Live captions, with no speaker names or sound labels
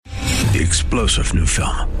The explosive new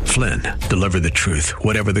film, Flynn, deliver the truth,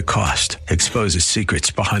 whatever the cost. Exposes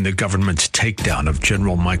secrets behind the government's takedown of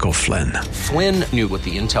General Michael Flynn. Flynn knew what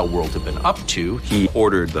the intel world had been up to. He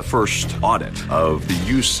ordered the first audit of the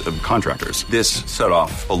use of contractors. This set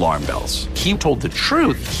off alarm bells. He told the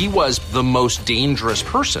truth. He was the most dangerous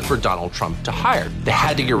person for Donald Trump to hire. They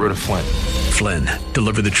had to get rid of Flynn. Flynn,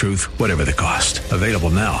 deliver the truth, whatever the cost. Available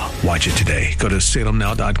now. Watch it today. Go to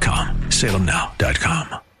salemnow.com.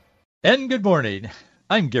 salemnow.com. And good morning.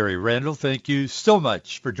 I'm Gary Randall. Thank you so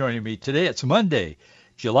much for joining me today. It's Monday,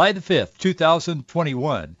 July the 5th,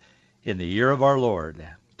 2021, in the year of our Lord.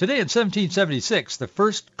 Today in 1776, the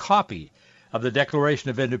first copy of the Declaration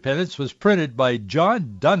of Independence was printed by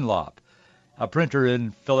John Dunlop, a printer in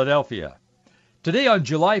Philadelphia. Today on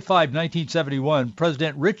July 5, 1971,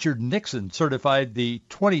 President Richard Nixon certified the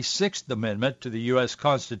 26th Amendment to the U.S.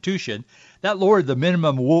 Constitution that lowered the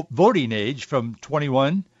minimum voting age from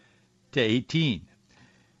 21 to 18.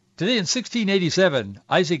 Today in 1687,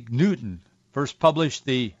 Isaac Newton first published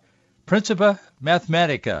the Principia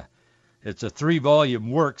Mathematica. It's a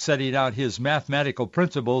 3-volume work setting out his mathematical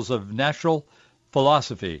principles of natural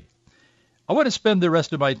philosophy. I want to spend the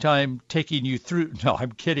rest of my time taking you through... No,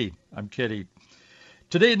 I'm kidding.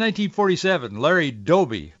 Today in 1947, Larry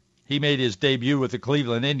Doby, he made his debut with the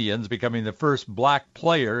Cleveland Indians, becoming the first black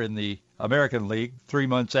player in the American League 3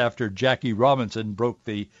 months after Jackie Robinson broke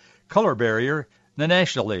the color barrier in the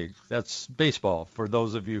National League. That's baseball, for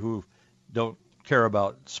those of you who don't care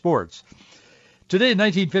about sports. Today in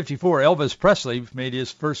 1954, Elvis Presley made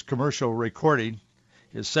his first commercial recording.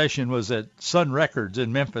 His session was at Sun Records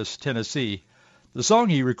in Memphis, Tennessee. The song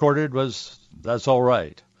he recorded was That's All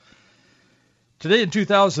Right. Today in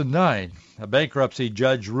 2009, a bankruptcy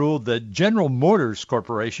judge ruled that General Motors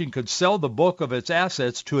Corporation could sell the bulk of its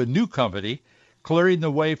assets to a new company, clearing the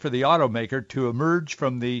way for the automaker to emerge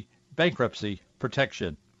from the bankruptcy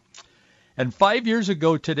protection. And 5 years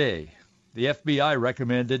ago today, the FBI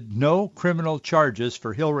recommended no criminal charges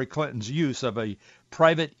for Hillary Clinton's use of a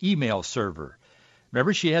private email server.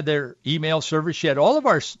 Remember, she had their email server. She had all of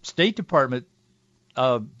our State Department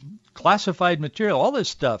classified material. All this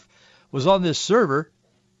stuff was on this server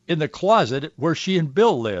in the closet where she and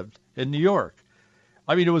Bill lived in New York.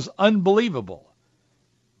 I mean, it was unbelievable.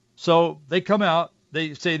 So they come out,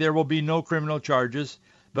 they say there will be no criminal charges,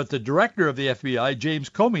 but the director of the FBI, James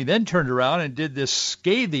Comey, then turned around and did this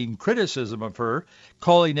scathing criticism of her,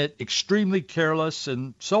 calling it extremely careless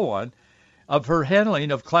and so on, of her handling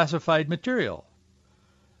of classified material.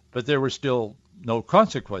 But there were still no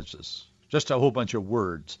consequences, just a whole bunch of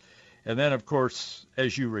words. And then, of course,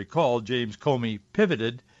 as you recall, James Comey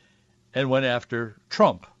pivoted and went after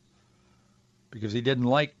Trump because he didn't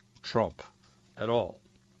like Trump at all.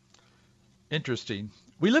 Interesting.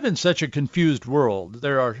 We live in such a confused world.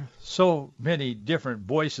 There are so many different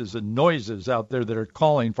voices and noises out there that are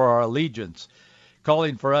calling for our allegiance,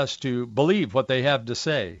 calling for us to believe what they have to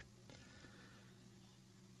say.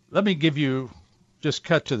 Let me just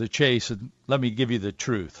cut to the chase and let me give you the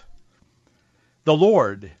truth. The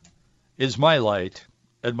Lord is my light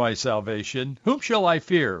and my salvation. Whom shall I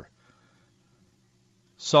fear?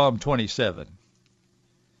 Psalm 27.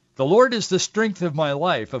 The Lord is the strength of my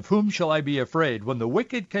life. Of whom shall I be afraid? When the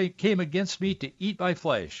wicked came against me to eat my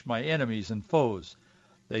flesh, my enemies and foes,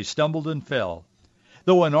 they stumbled and fell.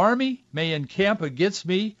 Though an army may encamp against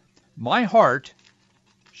me, my heart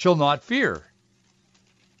shall not fear.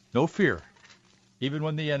 No fear, even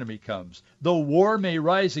when the enemy comes. Though war may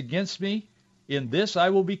rise against me, in this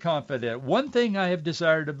I will be confident. One thing I have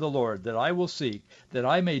desired of the Lord, that I will seek, that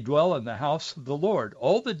I may dwell in the house of the Lord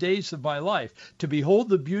all the days of my life, to behold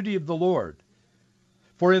the beauty of the Lord.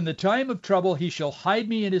 For in the time of trouble he shall hide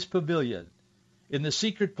me in his pavilion. In the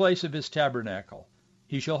secret place of his tabernacle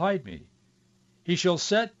he shall hide me. He shall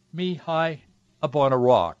set me high upon a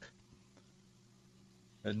rock,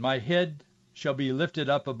 and my head shall be lifted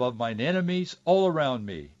up above mine enemies all around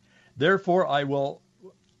me. Therefore I will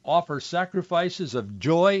offer sacrifices of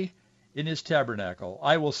joy in his tabernacle.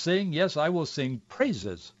 I will sing, yes, I will sing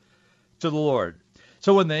praises to the Lord.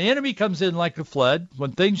 So when the enemy comes in like a flood,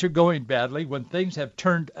 when things are going badly, when things have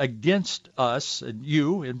turned against us, and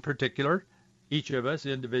you in particular, each of us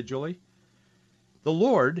individually, the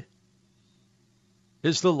Lord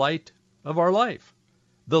is the light of our life.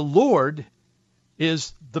 The Lord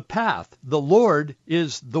is the path. The Lord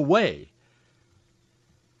is the way.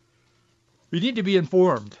 We need to be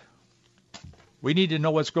informed. We need to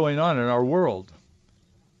know what's going on in our world.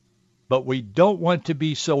 But we don't want to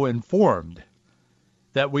be so informed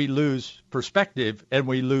that we lose perspective and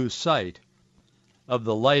we lose sight of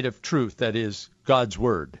the light of truth that is God's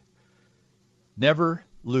Word. Never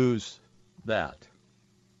lose that.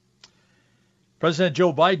 President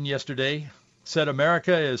Joe Biden yesterday said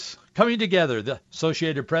America is coming together. The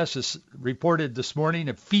Associated Press has reported this morning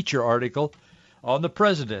a feature article on the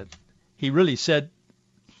president. He really said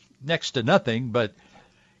next to nothing, but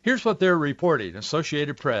here's what they're reporting.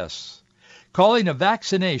 Associated Press, calling a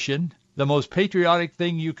vaccination the most patriotic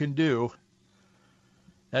thing you can do.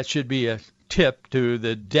 That should be a tip to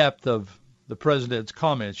the depth of the president's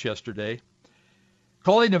comments yesterday.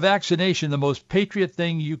 Calling a vaccination the most patriotic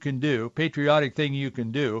thing you can do,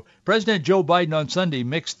 President Joe Biden on Sunday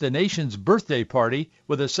mixed the nation's birthday party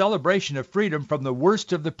with a celebration of freedom from the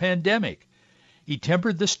worst of the pandemic. He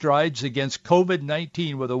tempered the strides against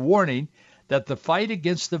COVID-19 with a warning that the fight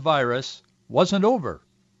against the virus wasn't over.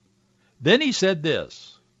 Then he said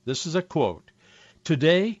this is a quote,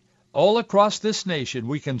 "Today, all across this nation,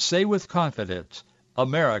 we can say with confidence,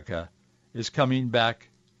 America is coming back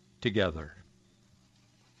together."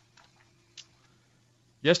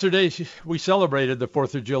 Yesterday, we celebrated the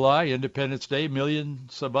 4th of July, Independence Day.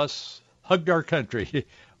 Millions of us hugged our country.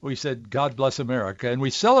 We said, God bless America. And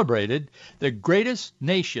we celebrated the greatest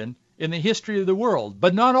nation in the history of the world,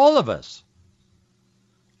 but not all of us.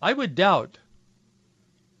 I would doubt.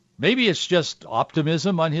 Maybe it's just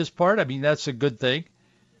optimism on his part. I mean, that's a good thing.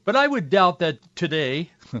 But I would doubt that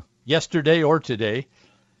today, yesterday or today,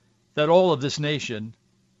 that all of this nation,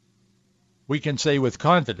 we can say with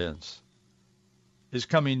confidence, is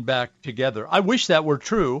coming back together. I wish that were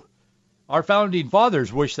true. Our founding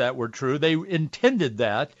fathers wish that were true. They intended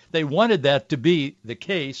that. They wanted that to be the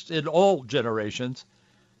case in all generations,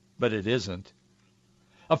 but it isn't.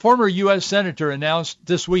 A former U.S. senator announced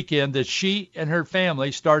this weekend that she and her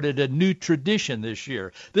family started a new tradition this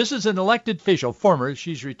year. This is an elected official, former,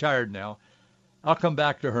 she's retired now. I'll come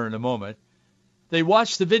back to her in a moment. They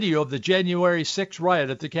watched the video of the January 6th riot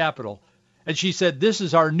at the Capitol. And she said, this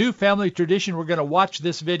is our new family tradition. We're going to watch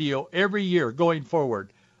this video every year going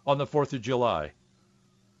forward on the 4th of July.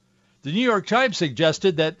 The New York Times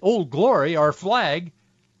suggested that Old Glory, our flag,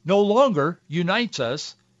 no longer unites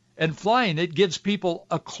us, and flying it gives people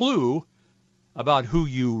a clue about who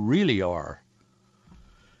you really are.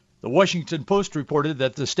 The Washington Post reported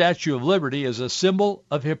that the Statue of Liberty is a symbol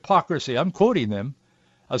of hypocrisy. I'm quoting them.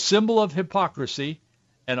 A symbol of hypocrisy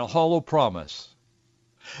and a hollow promise.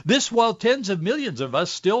 This while tens of millions of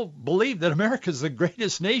us still believe that America is the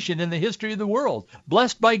greatest nation in the history of the world,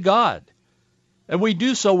 blessed by God. And we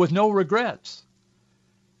do so with no regrets.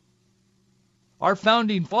 Our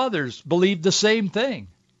founding fathers believed the same thing.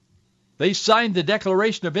 They signed the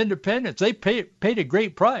Declaration of Independence. They paid a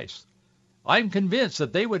great price. I'm convinced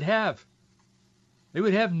that they would have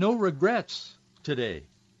no regrets today.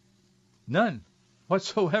 None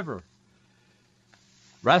whatsoever.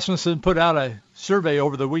 Rasmussen put out a survey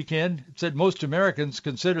over the weekend. It said most Americans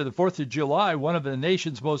consider the 4th of July one of the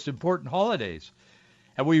nation's most important holidays.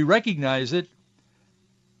 And we recognize that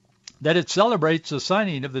it celebrates the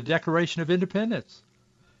signing of the Declaration of Independence.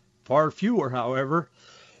 Far fewer, however,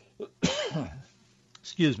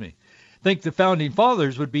 think the Founding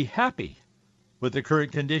Fathers would be happy with the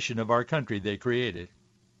current condition of our country they created.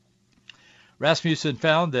 Rasmussen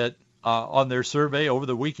found that on their survey over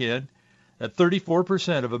the weekend, that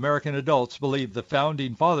 34% of American adults believe the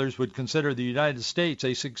Founding Fathers would consider the United States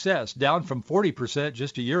a success, down from 40%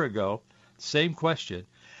 just a year ago. Same question.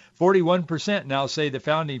 41% now say the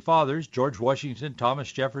Founding Fathers, George Washington,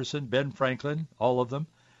 Thomas Jefferson, Ben Franklin, all of them,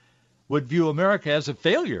 would view America as a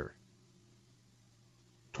failure.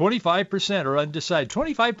 25% are undecided.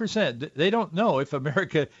 25%, they don't know if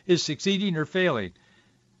America is succeeding or failing.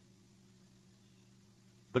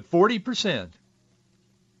 But 40%.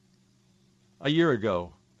 A year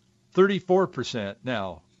ago, 34%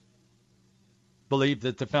 now believe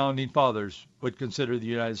that the Founding Fathers would consider the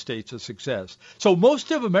United States a success. So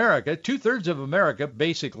most of America, 2/3 of America,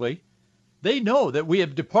 basically, they know that we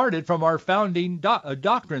have departed from our founding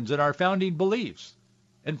doctrines and our founding beliefs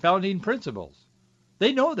and founding principles.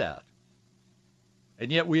 They know that.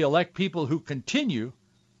 And yet we elect people who continue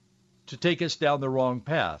to take us down the wrong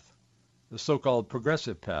path, the so-called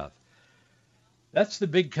progressive path. That's the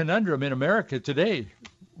big conundrum in America today.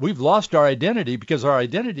 We've lost our identity because our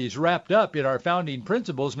identity is wrapped up in our founding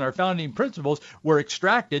principles, and our founding principles were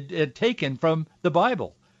extracted and taken from the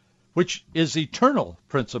Bible, which is eternal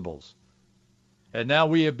principles. And now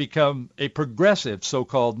we have become a progressive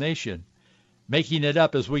so-called nation, making it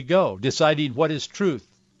up as we go, deciding what is truth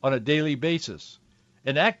on a daily basis,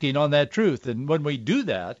 and acting on that truth. And when we do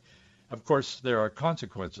that, of course, there are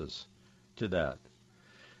consequences to that.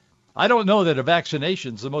 I don't know that a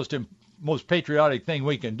vaccination is the most patriotic thing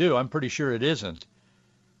we can do. I'm pretty sure it isn't.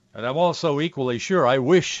 And I'm also equally sure I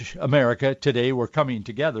wish America today were coming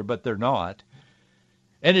together, but they're not.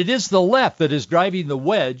 And it is the left that is driving the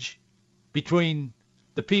wedge between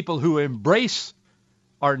the people who embrace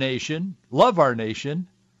our nation, love our nation,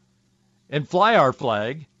 and fly our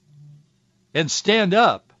flag, and stand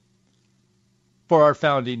up for our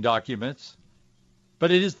founding documents.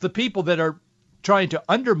 But it is the people that are trying to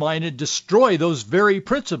undermine and destroy those very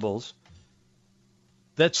principles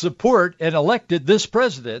that support and elected this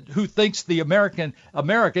president who thinks the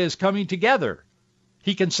America is coming together.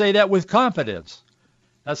 He can say that with confidence.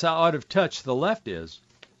 That's how out of touch the left is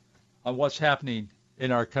on what's happening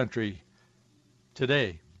in our country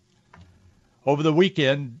today. Over the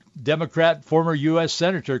weekend, Democrat former U.S.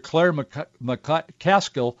 Senator Claire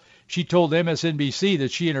McCaskill, she told MSNBC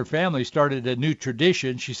that she and her family started a new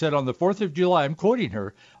tradition. She said on the 4th of July, I'm quoting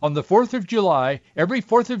her, on the 4th of July, every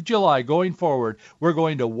 4th of July going forward, we're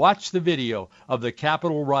going to watch the video of the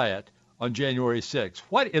Capitol riot on January 6th.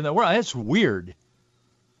 What in the world? That's weird.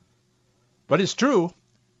 But it's true.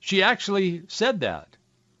 She actually said that.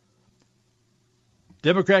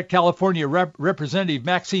 Democrat California Representative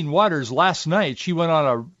Maxine Waters last night, she went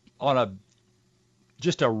on a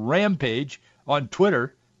just a rampage on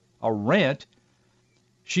Twitter, a rant.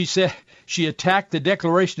 She said she attacked the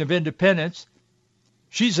Declaration of Independence.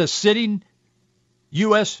 She's a sitting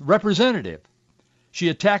U.S. representative. She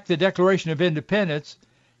attacked the Declaration of Independence.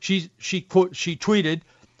 She tweeted,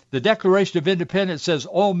 "The Declaration of Independence says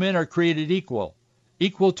all men are created equal.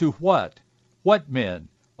 Equal to what? What men?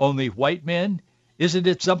 Only white men? Isn't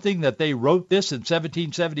it something that they wrote this in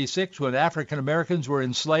 1776 when African Americans were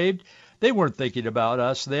enslaved? They weren't thinking about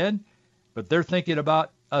us then, but they're thinking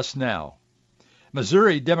about us now."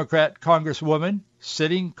 Missouri Democrat Congresswoman,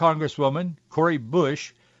 sitting Congresswoman Cori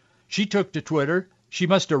Bush, she took to Twitter. She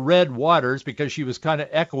must have read Waters because she was kind of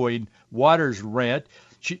echoing Waters' rant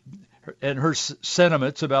and her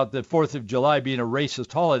sentiments about the 4th of July being a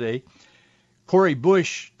racist holiday. Cori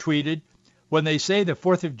Bush tweeted, "When they say the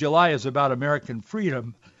 4th of July is about American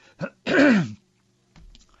freedom,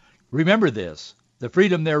 remember this. The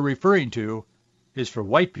freedom they're referring to is for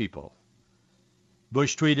white people."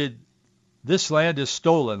 Bush tweeted, "This land is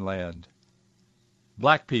stolen land.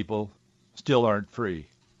 Black people still aren't free."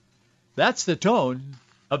 That's the tone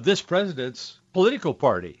of this president's political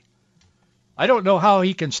party. I don't know how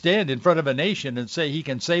he can stand in front of a nation and say he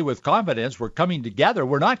can say with confidence, we're coming together.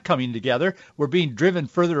 We're not coming together. We're being driven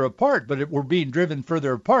further apart, but we're being driven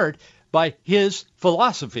further apart by his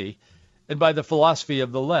philosophy and by the philosophy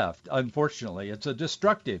of the left. Unfortunately, it's a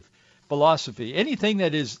destructive philosophy. Anything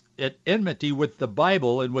that is at enmity with the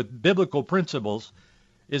Bible and with biblical principles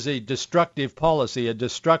is a destructive policy, a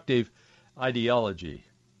destructive ideology.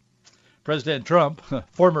 President Trump,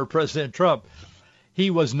 former President Trump, he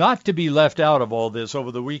was not to be left out of all this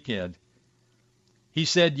over the weekend. He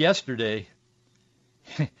said yesterday,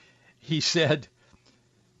 he said,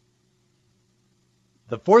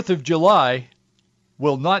 the 4th of July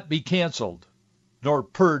will not be canceled nor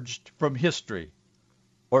purged from history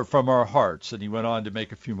or from our hearts. And he went on to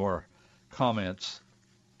make a few more comments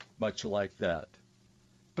much like that.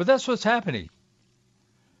 But that's what's happening.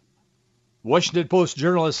 Washington Post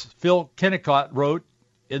journalist Phil Kennicott wrote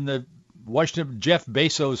in the Washington Jeff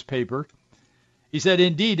Bezos paper, he said,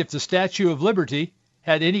 "Indeed, if the Statue of Liberty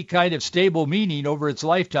had any kind of stable meaning over its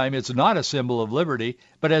lifetime, it's not a symbol of liberty,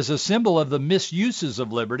 but as a symbol of the misuses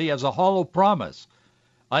of liberty, as a hollow promise,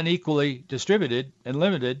 unequally distributed and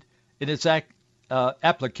limited in its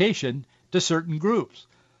application to certain groups."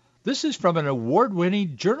 This is from an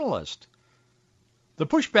award-winning journalist. The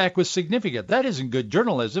pushback was significant. That isn't good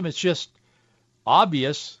journalism. It's just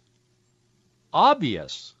obvious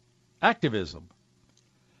activism.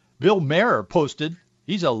 Bill Maher posted,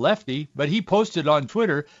 he's a lefty, but he posted on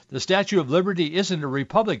Twitter, "The Statue of Liberty isn't a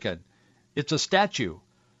Republican. It's a statue.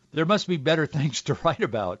 There must be better things to write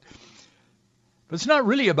about." But it's not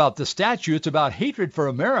really about the statue. It's about hatred for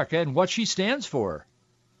America and what she stands for.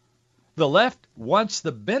 The left wants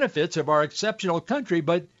the benefits of our exceptional country,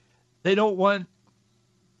 but they don't want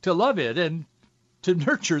to love it and to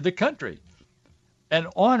nurture the country and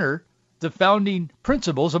honor the founding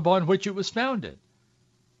principles upon which it was founded.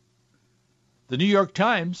 The New York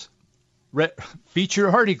Times feature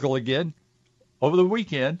article again over the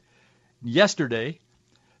weekend, yesterday,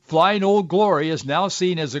 "Flying Old Glory is now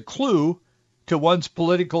seen as a clue to one's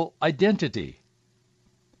political identity."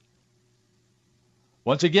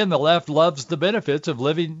 Once again, the left loves the benefits of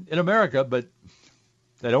living in America, but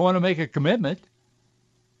they don't want to make a commitment.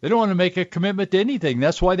 They don't want to make a commitment to anything.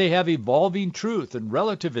 That's why they have evolving truth and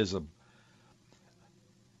relativism.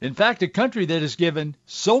 In fact, a country that has given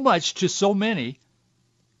so much to so many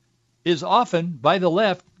is often by the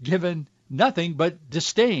left given nothing but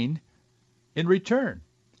disdain in return.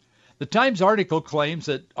 The Times article claims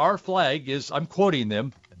that our flag is, I'm quoting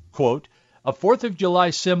them, quote, a 4th of July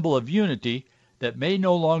symbol of unity that may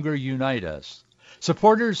no longer unite us.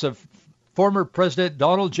 Supporters of former President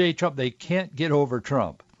Donald J. Trump, they can't get over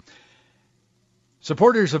Trump.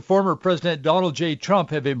 Supporters of former President Donald J. Trump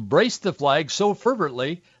have embraced the flag so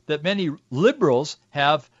fervently that many liberals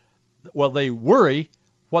have, well, they worry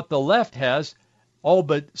what the left has all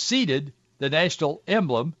but ceded the national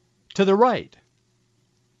emblem to the right.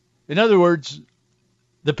 In other words,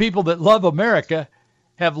 the people that love America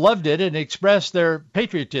have loved it and expressed their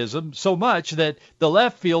patriotism so much that the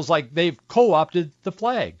left feels like they've co-opted the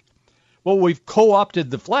flag. Well, we've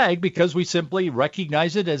co-opted the flag because we simply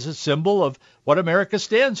recognize it as a symbol of what America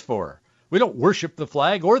stands for. We don't worship the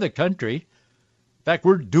flag or the country. In fact,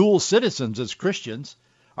 we're dual citizens as Christians.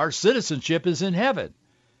 Our citizenship is in heaven.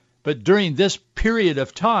 But during this period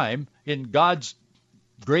of time in God's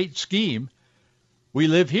great scheme, we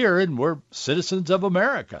live here and we're citizens of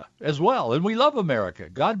America as well. And we love America.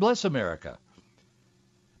 God bless America.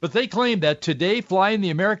 But they claim that today flying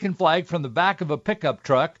the American flag from the back of a pickup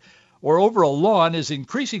truck or over a lawn is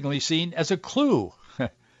increasingly seen as a clue.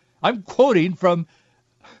 I'm quoting from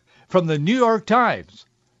the New York Times.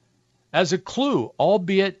 As a clue,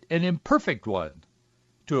 albeit an imperfect one,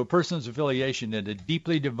 to a person's affiliation in a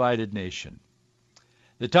deeply divided nation.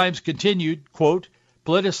 The Times continued, quote,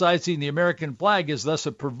 politicizing the American flag is thus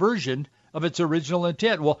a perversion of its original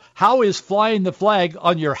intent. Well, how is flying the flag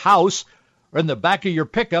on your house or in the back of your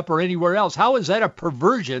pickup or anywhere else, how is that a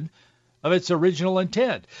perversion of its original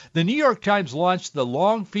intent? The New York Times launched the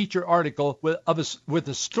long feature article with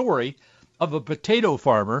a story of a potato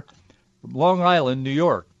farmer from Long Island, New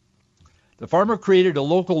York. The farmer created a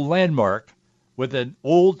local landmark with an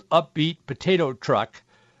old upbeat potato truck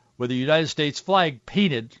with a United States flag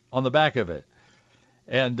painted on the back of it.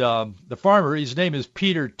 And the farmer, his name is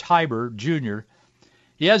Peter Tiber, Jr.,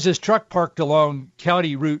 he has his truck parked along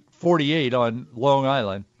County Route 48 on Long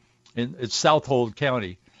Island. It's Southold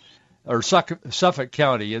County, or Suffolk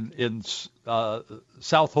County in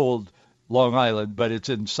Southold, Long Island, but it's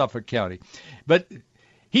in Suffolk County. But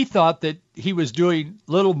he thought that he was doing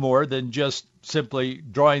little more than just simply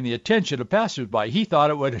drawing the attention of passersby. He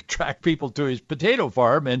thought it would attract people to his potato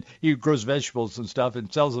farm, and he grows vegetables and stuff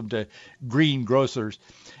and sells them to green grocers.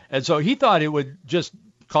 And so he thought it would just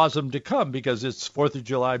cause them to come because it's 4th of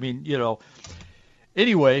July. I mean, you know.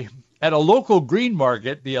 Anyway, at a local green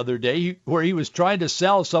market the other day where he was trying to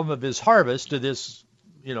sell some of his harvest to this,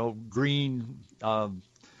 you know, green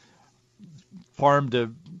farm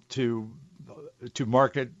to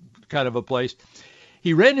market kind of a place,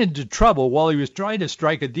 he ran into trouble while he was trying to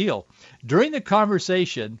strike a deal. During the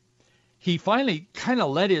conversation, he finally kind of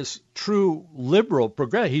let his true liberal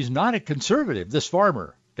progress. He's not a conservative, this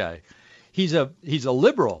farmer guy. He's a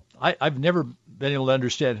liberal. I've never been able to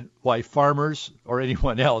understand why farmers or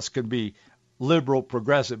anyone else can be liberal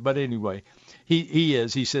progressive. But anyway, he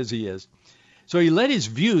is. He says he is. So he let his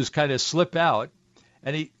views kind of slip out,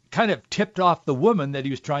 and he kind of tipped off the woman that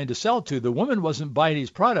he was trying to sell to. The woman wasn't buying his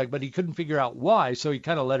product, but he couldn't figure out why, so he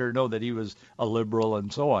kind of let her know that he was a liberal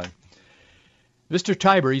and so on. Mr.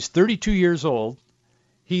 Tiber, he's 32 years old.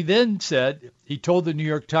 He then said, he told the New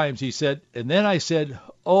York Times, he said, and then I said,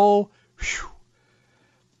 oh, whew,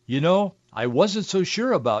 you know, I wasn't so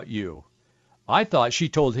sure about you. I thought, she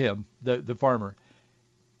told him, the farmer,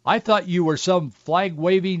 I thought you were some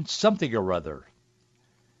flag-waving something or other.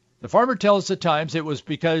 The farmer tells the Times it was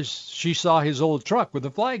because she saw his old truck with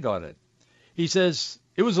a flag on it. He says,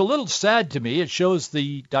 it was a little sad to me. It shows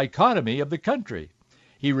the dichotomy of the country.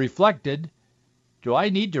 He reflected, do I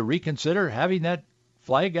need to reconsider having that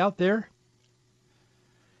flag out there?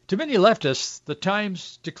 To many leftists, the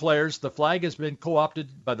Times declares the flag has been co-opted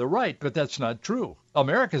by the right, but that's not true.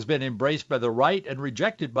 America has been embraced by the right and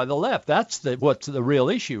rejected by the left. That's what the real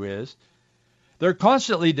issue is. They're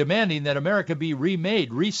constantly demanding that America be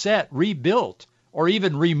remade, reset, rebuilt, or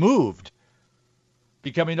even removed,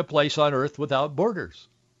 becoming a place on earth without borders,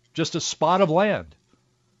 just a spot of land.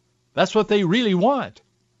 That's what they really want.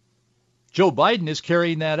 Joe Biden is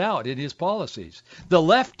carrying that out in his policies. The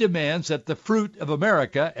left demands that the fruit of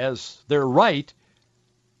America as their right,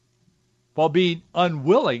 while being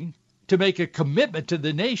unwilling to make a commitment to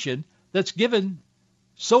the nation that's given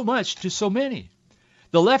so much to so many.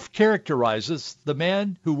 The left characterizes the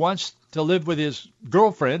man who wants to live with his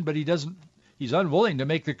girlfriend, but he's unwilling to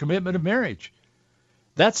make the commitment of marriage.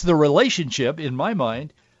 That's the relationship, in my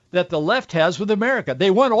mind, that the left has with America.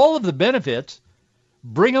 They want all of the benefits.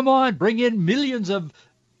 Bring them on. Bring in millions of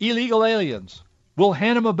illegal aliens. We'll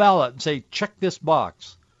hand them a ballot and say, check this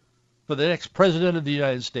box for the next president of the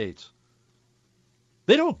United States.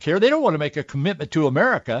 They don't care. They don't want to make a commitment to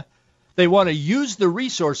America. They want to use the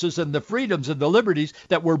resources and the freedoms and the liberties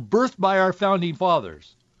that were birthed by our founding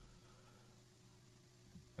fathers.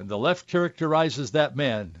 And the left characterizes that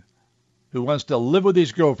man who wants to live with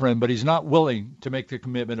his girlfriend, but he's not willing to make the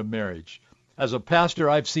commitment of marriage. As a pastor,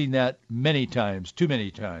 I've seen that many times, too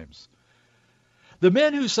many times. The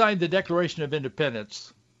men who signed the Declaration of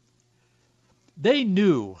Independence, they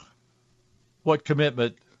knew what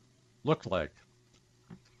commitment looked like.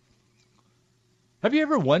 Have you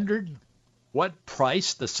ever wondered what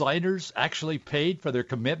price the signers actually paid for their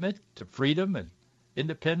commitment to freedom and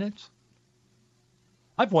independence?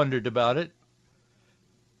 I've wondered about it.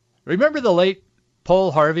 Remember the late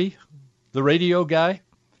Paul Harvey, the radio guy?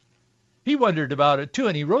 He wondered about it too,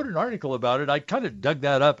 and he wrote an article about it. I kind of dug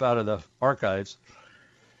that up out of the archives.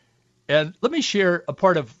 And let me share a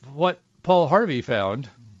part of what Paul Harvey found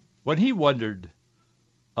when he wondered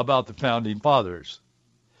about the Founding Fathers.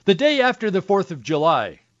 The day after the 4th of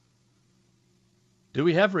July, do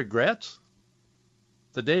we have regrets?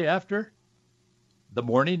 The day after? The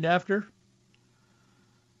morning after?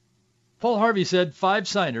 Paul Harvey said 5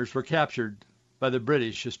 signers were captured by the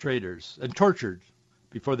British as traitors and tortured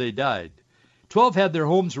before they died. 12 had their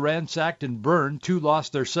homes ransacked and burned. 2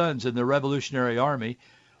 lost their sons in the Revolutionary Army.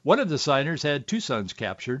 One of the signers had 2 sons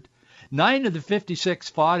captured. 9 of the 56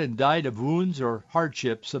 fought and died of wounds or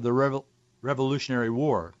hardships of the Revolutionary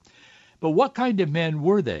War. But what kind of men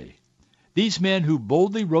were they? These men who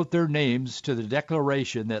boldly wrote their names to the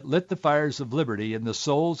Declaration that lit the fires of liberty in the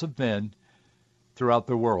souls of men throughout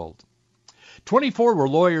the world. 24 were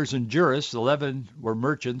lawyers and jurists, 11 were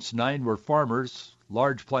merchants, 9 were farmers,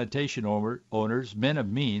 large plantation owners, men of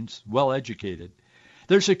means, well educated.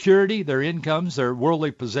 Their security, their incomes, their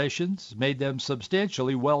worldly possessions made them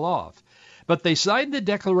substantially well off. But they signed the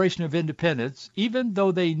Declaration of Independence even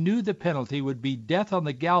though they knew the penalty would be death on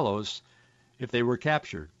the gallows if they were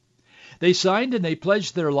captured. They signed and they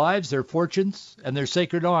pledged their lives, their fortunes, and their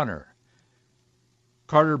sacred honor.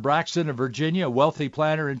 Carter Braxton of Virginia, a wealthy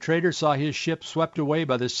planter and trader, saw his ship swept away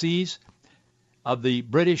by the seas of the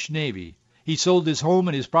British Navy. He sold his home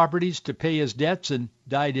and his properties to pay his debts and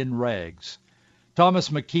died in rags. Thomas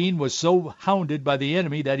McKean was so hounded by the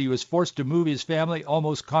enemy that he was forced to move his family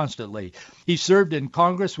almost constantly. He served in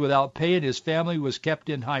Congress without pay and his family was kept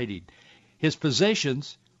in hiding. His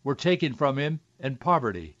possessions were taken from him and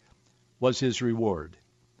poverty was his reward.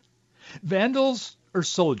 Vandals or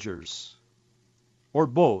soldiers, or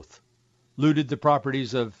both, looted the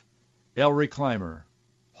properties of Ellery Clymer,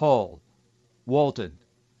 Hull, Walton,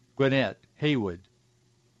 Gwinnett, Haywood,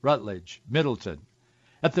 Rutledge, Middleton.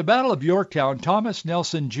 At the Battle of Yorktown, Thomas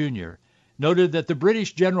Nelson Jr. noted that the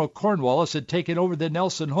British General Cornwallis had taken over the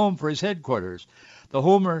Nelson home for his headquarters. The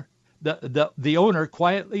owner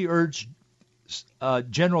quietly urged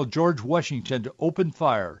General George Washington to open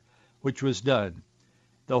fire, which was done.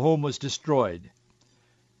 The home was destroyed.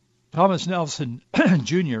 Thomas Nelson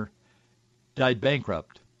Jr. died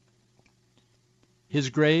bankrupt.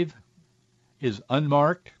 His grave is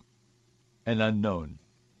unmarked and unknown.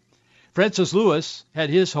 Francis Lewis had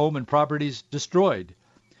his home and properties destroyed.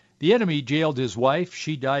 The enemy jailed his wife.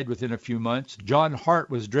 She died within a few months. John Hart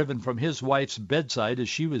was driven from his wife's bedside as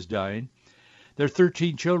she was dying. Their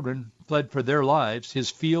 13 children fled for their lives. His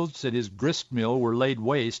fields and his grist mill were laid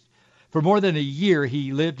waste. For more than a year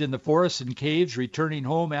he lived in the forests and caves, returning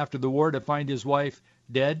home after the war to find his wife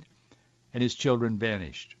dead and his children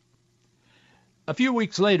vanished. A few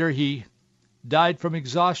weeks later he died from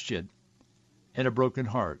exhaustion and a broken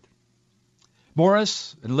heart.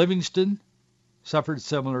 Morris and Livingston suffered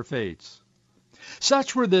similar fates.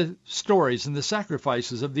 Such were the stories and the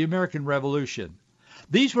sacrifices of the American Revolution.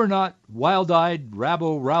 These were not wild-eyed,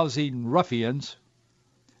 rabble-rousing ruffians.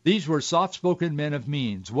 These were soft-spoken men of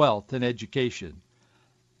means, wealth, and education.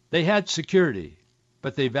 They had security,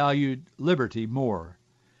 but they valued liberty more.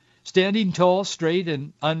 Standing tall, straight,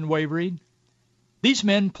 and unwavering, these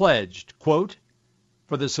men pledged, quote,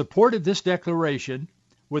 for the support of this declaration,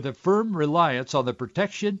 with a firm reliance on the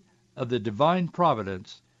protection of the divine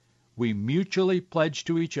providence, we mutually pledge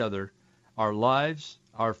to each other our lives,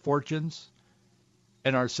 our fortunes,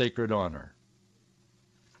 and our sacred honor.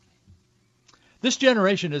 This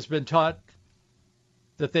generation has been taught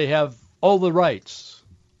that they have all the rights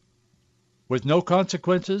with no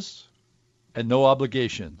consequences and no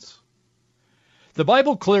obligations. The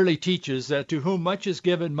Bible clearly teaches that to whom much is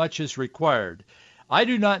given, much is required. I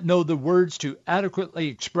do not know the words to adequately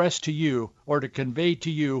express to you or to convey to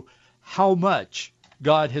you how much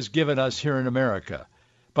God has given us here in America.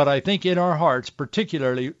 But I think in our hearts,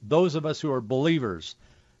 particularly those of us who are believers,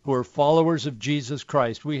 who are followers of Jesus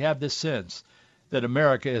Christ, we have this sense that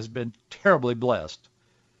America has been terribly blessed.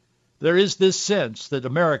 There is this sense that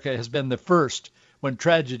America has been the first when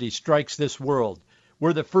tragedy strikes this world.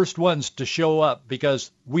 We're the first ones to show up because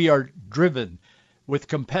we are driven with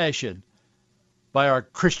compassion by our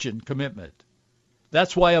Christian commitment.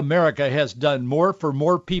 That's why America has done more for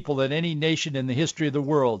more people than any nation in the history of the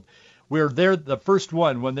world. We're there the first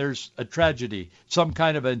one when there's a tragedy, some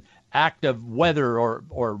kind of an act of weather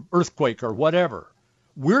or earthquake or whatever.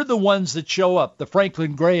 We're the ones that show up, the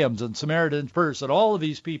Franklin Grahams and Samaritan Purse and all of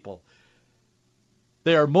these people.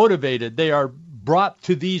 They are motivated. They are brought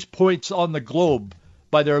to these points on the globe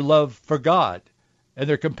by their love for God and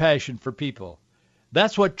their compassion for people.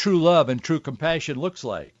 That's what true love and true compassion looks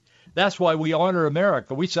like. That's why we honor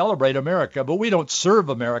America. We celebrate America, but we don't serve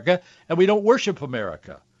America and we don't worship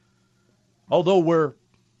America. Although we're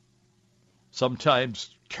sometimes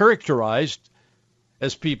characterized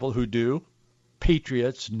as people who do,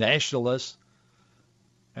 patriots, nationalists,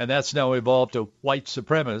 and that's now evolved to white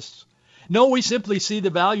supremacists. No, we simply see the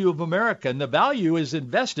value of America, and the value is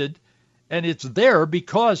invested, and it's there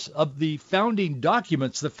because of the founding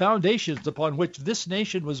documents, the foundations upon which this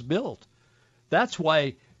nation was built. That's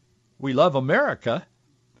why we love America,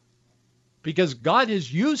 because God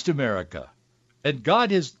has used America, and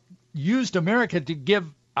God has used America to give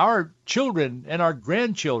our children and our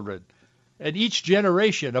grandchildren and each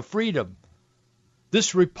generation a freedom.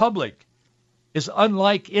 This republic is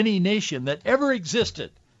unlike any nation that ever existed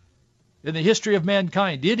in the history of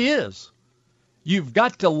mankind. It is. You've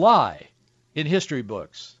got to lie in history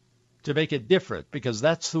books to make it different, because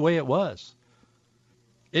that's the way it was.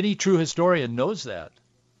 Any true historian knows that.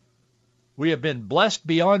 We have been blessed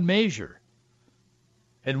beyond measure.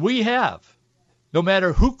 And we have, no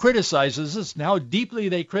matter who criticizes us and how deeply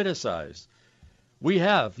they criticize, we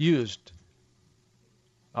have used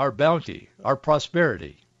our bounty, our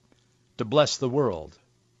prosperity, to bless the world.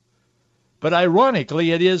 But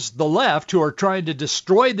ironically, it is the left who are trying to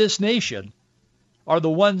destroy this nation are the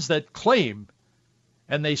ones that claim,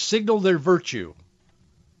 and they signal their virtue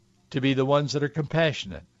to be the ones that are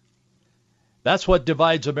compassionate. That's what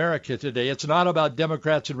divides America today. It's not about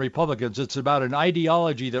Democrats and Republicans. It's about an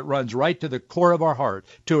ideology that runs right to the core of our heart,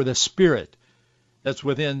 to the spirit that's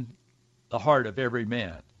within the heart of every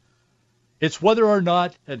man. It's whether or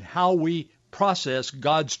not and how we process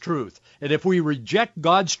God's truth. And if we reject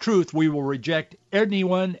God's truth, we will reject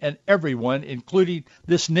anyone and everyone, including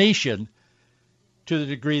this nation, to the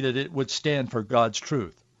degree that it would stand for God's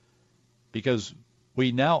truth. Because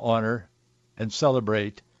we now honor and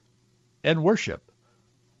celebrate and worship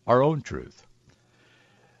our own truth.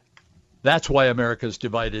 That's why America is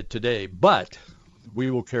divided today. But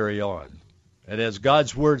we will carry on. And as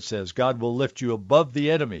God's word says, God will lift you above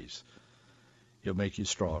the enemies. He'll make you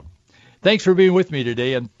strong. Thanks for being with me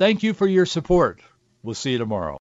today, and thank you for your support. We'll see you tomorrow.